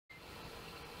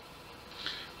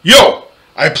Yo!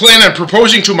 I plan on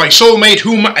proposing to my soulmate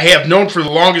whom I have known for the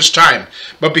longest time.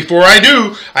 But before I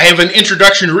do, I have an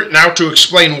introduction written out to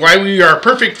explain why we are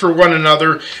perfect for one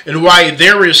another and why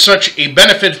there is such a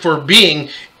benefit for being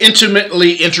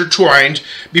intimately intertwined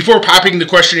before popping the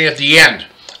question at the end.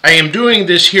 I am doing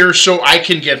this here so I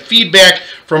can get feedback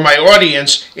from my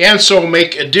audience and so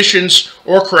make additions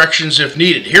or corrections if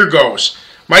needed. Here goes.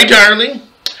 My darling,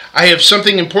 I have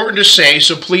something important to say,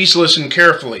 so please listen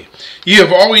carefully. You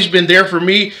have always been there for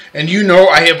me, and you know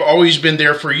I have always been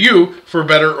there for you, for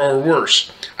better or worse.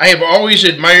 I have always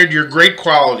admired your great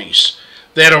qualities,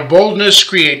 that of boldness,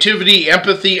 creativity,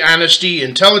 empathy, honesty,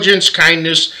 intelligence,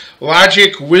 kindness,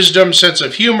 logic, wisdom, sense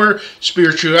of humor,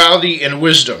 spirituality, and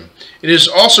wisdom. It is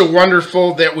also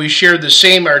wonderful that we share the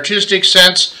same artistic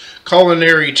sense,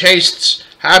 culinary tastes,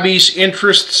 hobbies,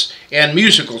 interests, and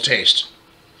musical tastes.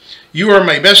 You are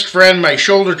my best friend, my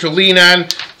shoulder to lean on,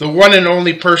 the one and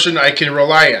only person I can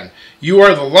rely on. You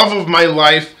are the love of my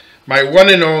life, my one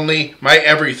and only, my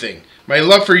everything. My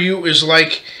love for you is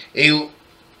like a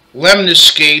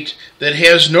lemniscate that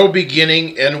has no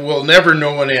beginning and will never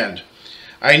know an end.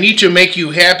 I need to make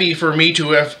you happy for me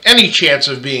to have any chance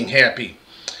of being happy.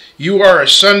 You are a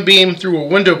sunbeam through a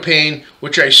window pane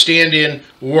which I stand in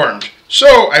warmed.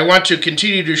 So I want to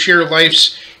continue to share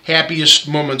life's happiest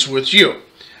moments with you.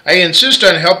 I insist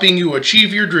on helping you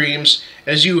achieve your dreams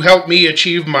as you help me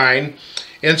achieve mine,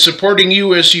 and supporting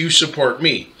you as you support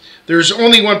me. There's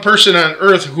only one person on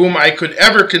earth whom I could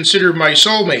ever consider my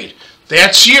soulmate.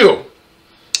 That's you.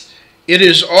 It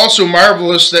is also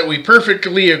marvelous that we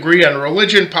perfectly agree on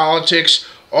religion, politics,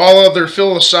 all other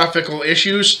philosophical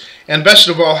issues, and best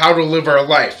of all, how to live our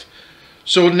life.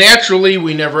 So naturally,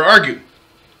 we never argue.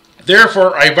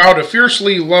 Therefore, I vow to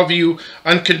fiercely love you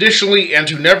unconditionally and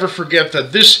to never forget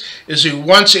that this is a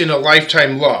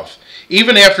once-in-a-lifetime love.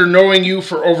 Even after knowing you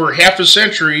for over half a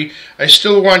century, I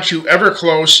still want you ever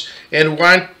close and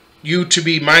want you to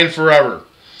be mine forever.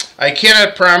 I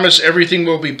cannot promise everything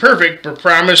will be perfect, but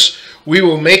promise we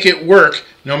will make it work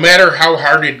no matter how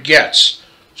hard it gets.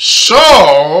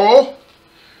 So,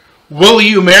 will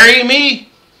you marry me?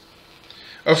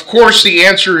 Of course, the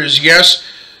answer is yes,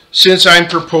 since I'm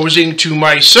proposing to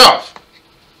myself.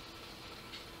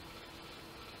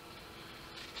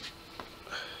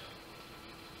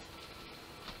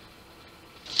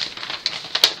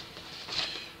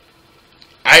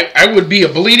 I would be a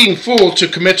bleeding fool to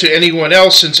commit to anyone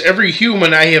else, since every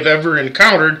human I have ever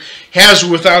encountered has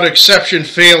without exception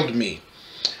failed me.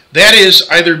 That is,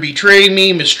 either betraying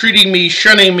me, mistreating me,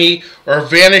 shunning me, or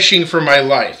vanishing from my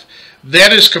life.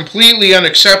 That is completely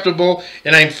unacceptable,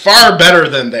 and I'm far better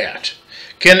than that.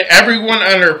 Can everyone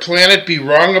on our planet be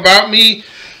wrong about me?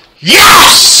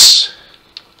 Yes!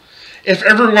 If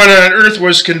everyone on Earth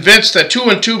was convinced that 2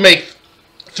 and 2 make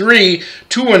 3,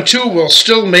 2 and 2 will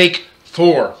still make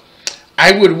 4.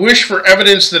 I would wish for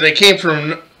evidence that I came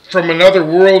from another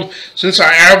world, since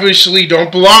I obviously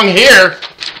don't belong here.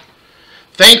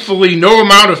 Thankfully, no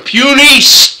amount of puny,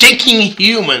 stinking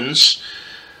humans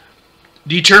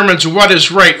determines what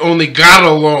is right, only God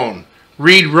alone.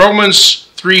 Read Romans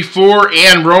 3:4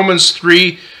 and Romans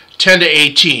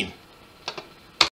 3:10-18.